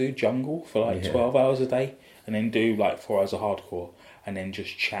just do jungle for 12 hours a day, and then do 4 hours of hardcore, and then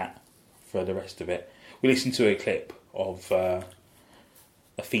just chat for the rest of it. We listened to a clip of a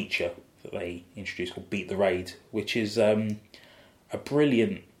feature that they introduced called Beat the Raid, which is a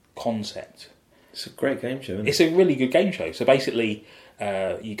brilliant concept. It's a great game show, isn't it? It's a really good game show. So basically,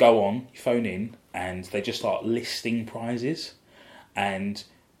 you go on, you phone in, and they just start listing prizes, and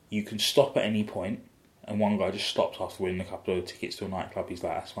you can stop at any point, and one guy just stops after winning a couple of tickets to a nightclub. He's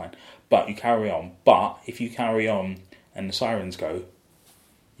like, that's fine. But you carry on. But if you carry on and the sirens go,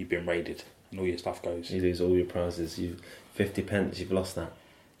 you've been raided, and all your stuff goes. You lose all your prizes. 50 pence, you've lost that.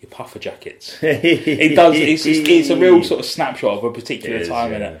 Your puffer jackets. It does. It's a real sort of snapshot of a particular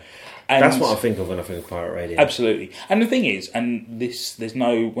time in it. And that's what I think of when I think of pirate radio. Absolutely. And the thing is, when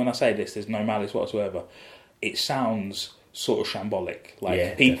I say this, there's no malice whatsoever. It sounds sort of shambolic.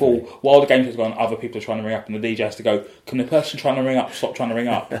 People, definitely. While the game is going, other people are trying to ring up, and the DJ has to go, can the person trying to ring up stop trying to ring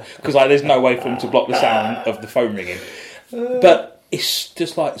up? Because there's no way for them to block the sound of the phone ringing. But it's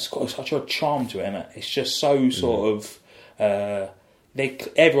just it's got such a charm to it, isn't it? It's just so sort of...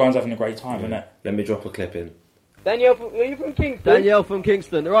 everyone's having a great time, isn't it? Let me drop a clip in. Danielle, are you from Kingston? Danielle from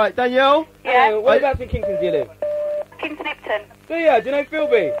Kingston. Right, Danielle? Yeah. Whereabouts in Kingston do you live? Kingston Ipton. Do you? Do you know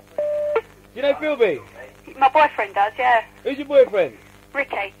Philby? Do you know Philby? My boyfriend does, yeah. Who's your boyfriend?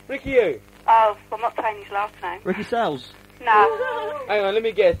 Ricky. Ricky who? Oh, I'm not saying his last name. Ricky Sales? No. Hang on, let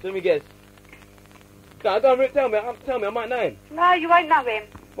me guess. No, don't tell me, I might know him. No, you won't know him.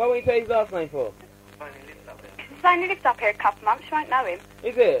 Why won't you say his last name for? He's only lived up here a couple of months, you won't know him.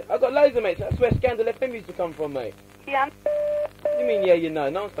 Is it? I've got loads of mates, that's where Scandal FM used to come from, mate. Yeah. You mean, yeah, you know,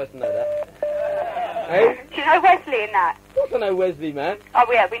 no one's supposed to know that. Hey? Do you know Wesley and that? Of course I know Wesley, man.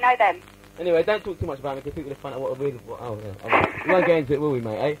 Oh, yeah, we know them. Anyway, don't talk too much about me, because people will find out what we're... Oh, yeah. We won't get into it, will we,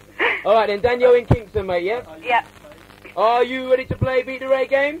 mate, eh? Alright then, Danielle in Kingston, mate, yeah? Yeah. Are you ready to play Beat the Ray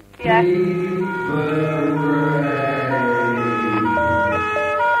game? Yeah.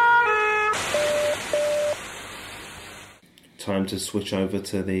 time to switch over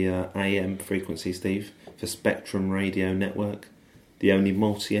to the AM frequency, Steve, for Spectrum Radio Network, the only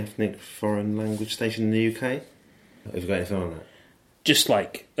multi-ethnic foreign language station in the UK. Have you got anything on that? Just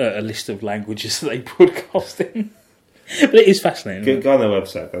like a list of languages that they broadcast in. But it is fascinating. Go on their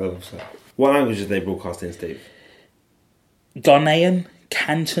website. What languages are they broadcast in, Steve? Ghanaian,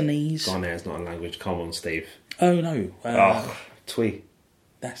 Cantonese. Ghanaian's not a language. Come on, Steve. Oh, no. Twee.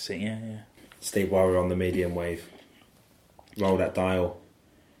 That's it, yeah. Steve, while we're on the medium wave, roll that dial.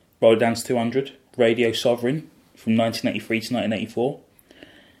 Roll it down to 200. Radio Sovereign from 1983 to 1984.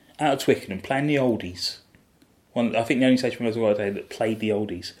 Out of Twickenham, playing the oldies. I think the only station was today that played the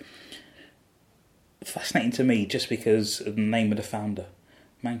oldies. Fascinating to me just because of the name of the founder.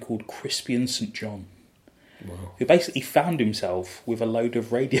 A man called Crispian St John. Wow. Who basically found himself with a load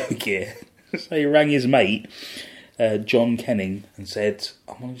of radio gear. So he rang his mate, John Kenning, and said,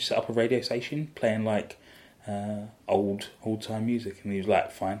 I want to set up a radio station playing like old-time music. And he was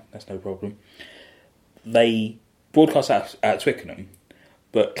like, fine, that's no problem. They broadcast out at Twickenham,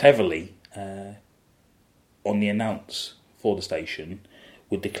 but cleverly, on the announce for the station,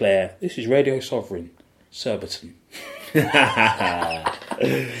 would declare, this is Radio Sovereign, Surbiton. That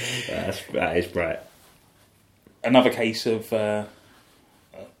is bright. Another case of a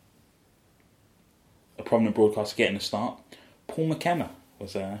prominent broadcaster getting a start. Paul McKenna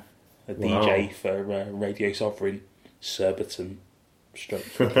was a DJ for Radio Sovereign, Surbiton.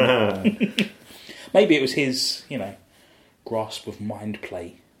 Maybe it was his, grasp of mind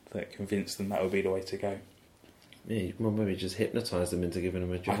play that convinced them that would be the way to go. Yeah, well, maybe just hypnotise them into giving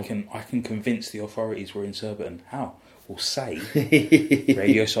them a job. I can convince the authorities we're in Surbiton. How? We'll say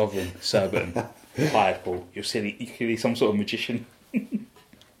Radio Sovereign, Surbiton. Hired, Paul. You're silly. You're clearly some sort of magician.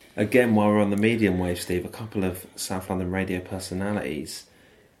 Again, while we're on the medium wave, Steve, a couple of South London radio personalities.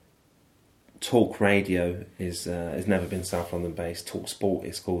 Talk Radio has never been South London based. Talk Sport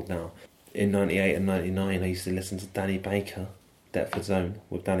it's called now. In 98 and 99, I used to listen to Danny Baker, Deptford Zone,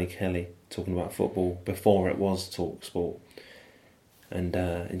 with Danny Kelly, talking about football before it was Talk Sport, and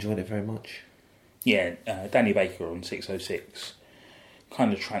enjoyed it very much. Yeah, Danny Baker on 606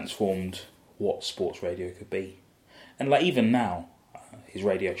 kind of transformed what sports radio could be. And like even now, his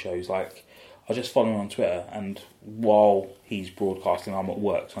radio shows, like I just follow him on Twitter, and while he's broadcasting, I'm at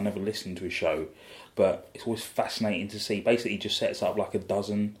work, so I never listen to his show, but it's always fascinating to see. Basically, he just sets up like a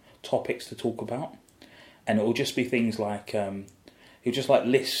dozen topics to talk about, and it will just be things like he'll just like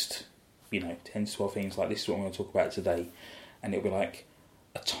list 10 to 12 things, like this is what I'm going to talk about today, and it'll be like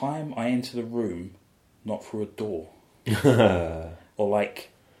a time I enter the room not through a door or like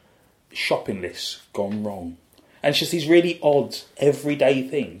shopping lists gone wrong, and it's just these really odd everyday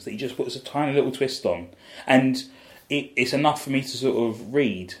things that he just puts a tiny little twist on, and it's enough for me to sort of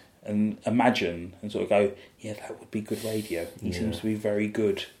read and imagine and sort of go, yeah, that would be good radio. He seems to be very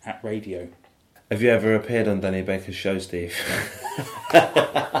good at radio. Have you ever appeared on Danny Baker's show, Steve?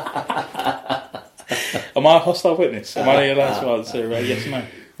 Am I a hostile witness? Am I allowed to answer yes or no?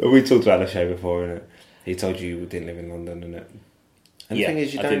 Well, we talked about the show before, innit? He told you didn't live in London, innit? And the thing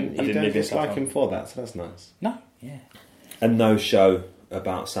is, you don't dislike him for that, so that's nice. No, yeah. And no show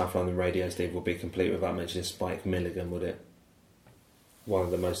about South London radio, Steve, would be complete without mentioning Spike Milligan, would it? One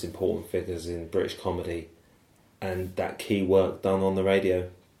of the most important figures in British comedy, and that key work done on the radio.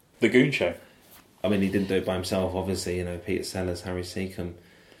 The Goon Show. I mean, he didn't do it by himself, obviously, Peter Sellers, Harry Seacombe.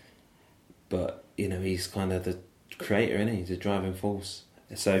 But, he's kind of the creator, isn't he? He's a driving force.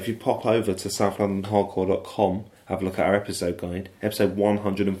 So if you pop over to southlondonhardcore.com, have a look at our episode guide, episode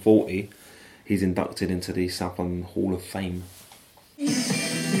 140, he's inducted into the South London Hall of Fame.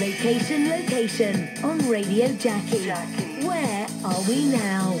 Location on Radio Jackie. Where are we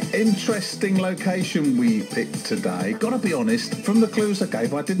now? Interesting location we picked today. Gotta be honest, from the clues I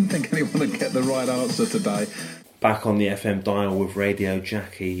gave, I didn't think anyone would get the right answer today. Back on the FM dial with Radio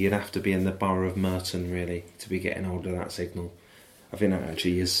Jackie, you'd have to be in the borough of Merton, really, to be getting hold of that signal. I think that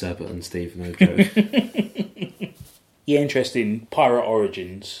actually is Surbiton, Steve, no joke. Yeah, interesting pirate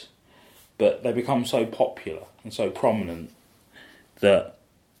origins, but they become so popular and so prominent that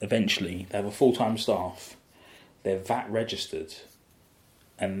eventually they have a full-time staff, they're VAT registered,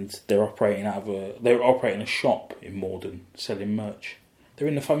 and they're operating a shop in Morden selling merch. They're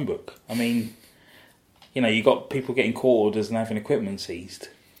in the phone book. I mean, you got people getting caught orders and having equipment seized.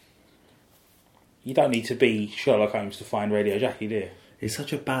 You don't need to be Sherlock Holmes to find Radio Jackie, do you? It's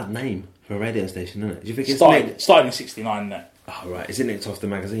such a bad name for a radio station, isn't it? Do you think it's started in '69? That. Oh right, is it nicked off the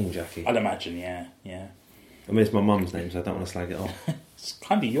magazine, Jackie? I'd imagine, yeah. I mean, it's my mum's name, so I don't want to slag it off. It's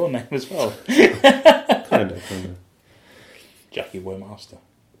kind of your name as well. kind of. Jackie Boymaster.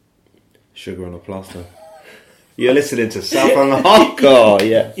 Sugar on a plaster. You're listening to Southern Hardcore,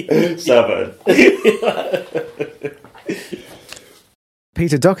 yeah. Southern.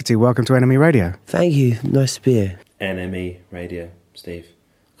 Peter Doherty, welcome to NME Radio. Thank you, nice to be here. NME Radio, Steve.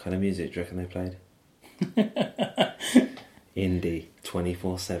 What kind of music do you reckon they played? Indie,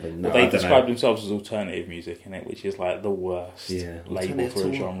 24/7. No, they describe themselves as alternative music, innit? Which is like the worst label for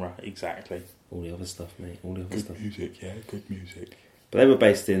a genre. Exactly. All the other stuff, mate. All the other good stuff. Music, yeah, good music. But they were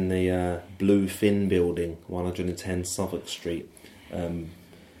based in the Blue Fin building, 110 Southwark Street.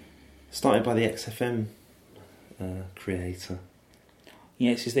 Started by the XFM creator.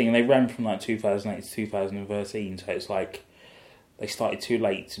 Yeah, it's this thing, and they ran from like 2008 to 2013, so it's like they started too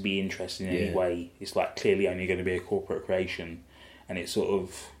late to be interested in any way. It's like clearly only going to be a corporate creation, and it sort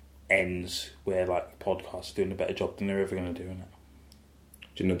of ends where like podcasts are doing a better job than they're ever going to do in it.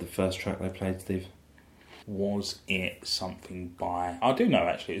 Do you know the first track they played, Steve? Was it something by... I do know,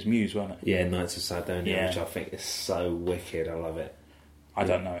 actually. It was Muse, wasn't it? Yeah, Nights of Sardonia, which I think is so wicked. I love it. I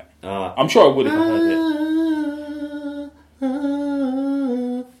don't know it. I'm sure I would if I heard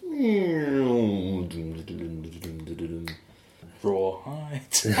it. Rawhide.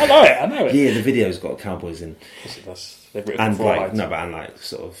 I know it. Yeah, the video's got cowboys in. Yes, it does. They've written and Rawhide. like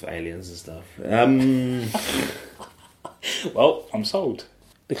sort of aliens and stuff. Well, I'm sold.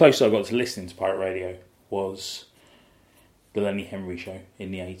 The closest I got to listening to pirate radio was the Lenny Henry show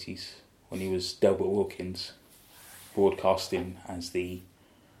in the 80s when he was Delbert Wilkins broadcasting as the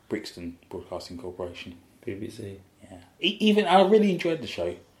Brixton Broadcasting Corporation. BBC. Yeah. Even I really enjoyed the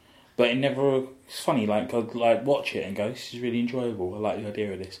show, but it never... It's funny, like I'd like watch it and go, this is really enjoyable. I like the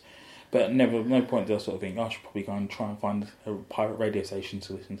idea of this. But no point did I sort of think, I should probably go and try and find a pirate radio station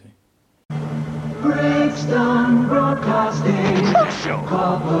to listen to. Brixton Broadcasting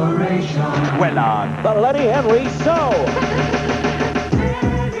Corporation. Well on. The Lenny Henry Show.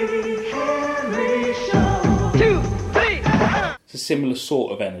 Lenny Henry Show. 2, 3. It's a similar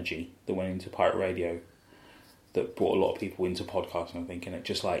sort of energy that went into pirate radio that brought a lot of people into podcasting, I think, and it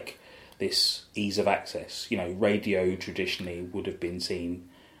just like this ease of access. You know, radio traditionally would have been seen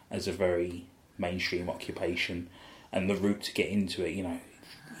as a very mainstream occupation, and the route to get into it, you know,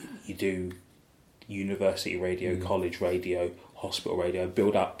 you do university radio, college radio, hospital radio,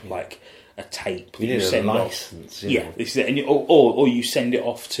 build up like a tape that you send license, off. This is it. And or you send it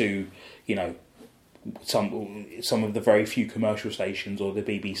off to, you know, some of the very few commercial stations or the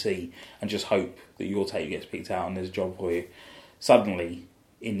BBC, and just hope that your tape gets picked out and there's a job for you. Suddenly,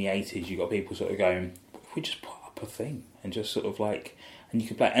 in the 80s, you got people sort of going, we just put up a thing and just sort of like, and you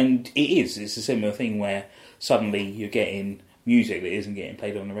can play. And it's a similar thing where suddenly you're getting music that isn't getting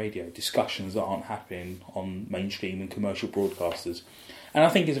played on the radio, discussions that aren't happening on mainstream and commercial broadcasters. And I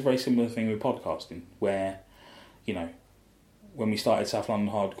think it's a very similar thing with podcasting, where, you know, when we started South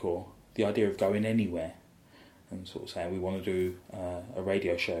London Hardcore, the idea of going anywhere and sort of saying we want to do a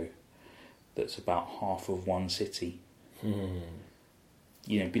radio show that's about half of one city,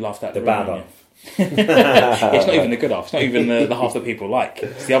 you know, be laughed at the bad half. It's not even the good half. It's not even the half that people like.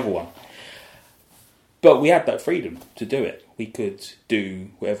 It's the other one. But we had that freedom to do it. We could do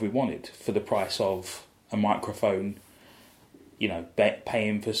whatever we wanted for the price of a microphone, you know,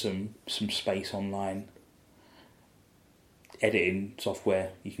 paying for some space online, editing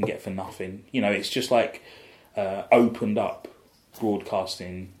software you can get for nothing. You know, it's just like opened up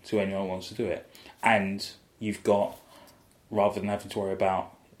broadcasting to anyone who wants to do it. And you've got, rather than having to worry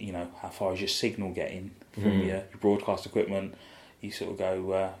about, you know, how far is your signal getting from your broadcast equipment, you sort of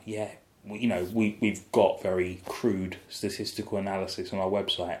go, you know, we've got very crude statistical analysis on our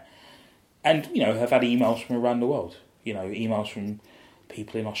website, and, you know, have had emails from around the world. You know, emails from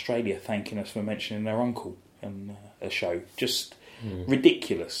people in Australia thanking us for mentioning their uncle in a show. Just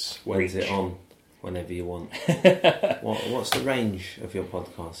ridiculous. When's it on? Whenever you want. What's the range of your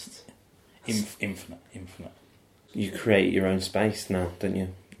podcast? Infinite. You create your own space now, don't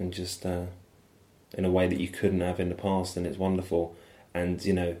you? And just in a way that you couldn't have in the past, and it's wonderful. And,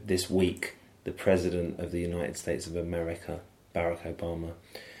 you know, this week, the President of the United States of America, Barack Obama,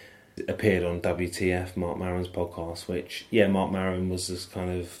 appeared on WTF, Mark Maron's podcast, which, Mark Maron was just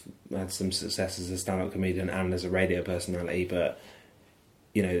kind of had some success as a stand-up comedian and as a radio personality, but,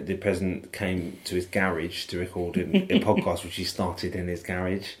 you know, the President came to his garage to record a podcast which he started in his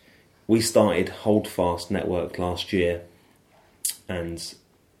garage. We started Holdfast Network last year, and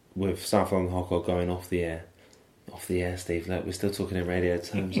with South London Hardcore going off the air, Steve, look, we're still talking in radio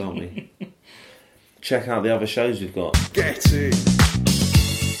terms, aren't we? Check out the other shows we've got. Get it!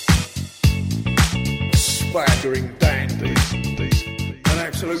 Swaggering dandies. An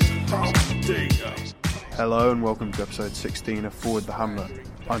absolute humdinger. Hello and welcome to episode 16 of Forward the Hamlet.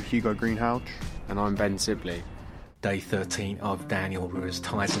 I'm Hugo Greenhalgh. And I'm Ben Sibley. Day 13 of Daniel Ruiz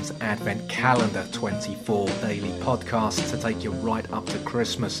Tyson's Advent Calendar, 24 daily podcasts to take you right up to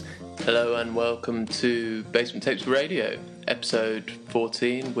Christmas. Hello and welcome to Basement Tapes Radio, episode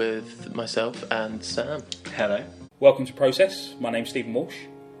 14 with myself and Sam. Hello. Welcome to Process. My name's Stephen Walsh.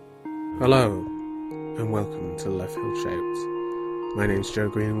 Hello and welcome to Left Field Shouts. My name's Joe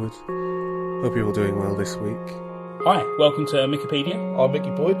Greenwood. Hope you're all doing well this week. Hi, welcome to Wikipedia. I'm Mickey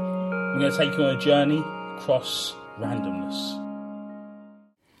Boyd. We're going to take you on a journey across randomness.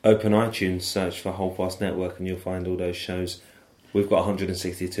 Open iTunes, search for Holdfast Network and you'll find all those shows. We've got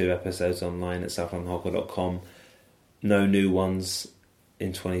 162 episodes online at southlondonhardcore.com. No new ones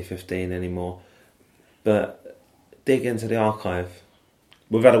in 2015 anymore. But dig into the archive.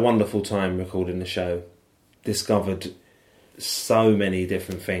 We've had a wonderful time recording the show. Discovered so many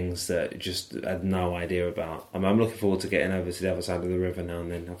different things that just had no idea about. I'm looking forward to getting over to the other side of the river now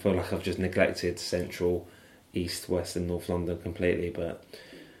and then. I feel like I've just neglected central, east, west and north London completely. But,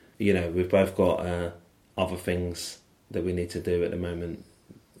 you know, we've both got other things that we need to do at the moment.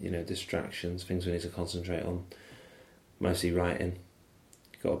 You know, distractions, things we need to concentrate on. Mostly writing.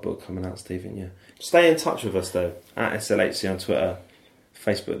 You've got a book coming out, Stephen, yeah. Stay in touch with us, though. At SLHC on Twitter.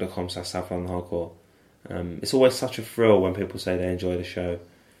 Facebook.com/SouthLondonHardcore. It's always such a thrill when people say they enjoy the show.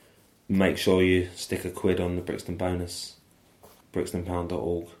 Make sure you stick £1 on the Brixton bonus.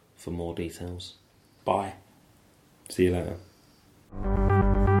 brixtonpound.org for more details. Bye. See you later.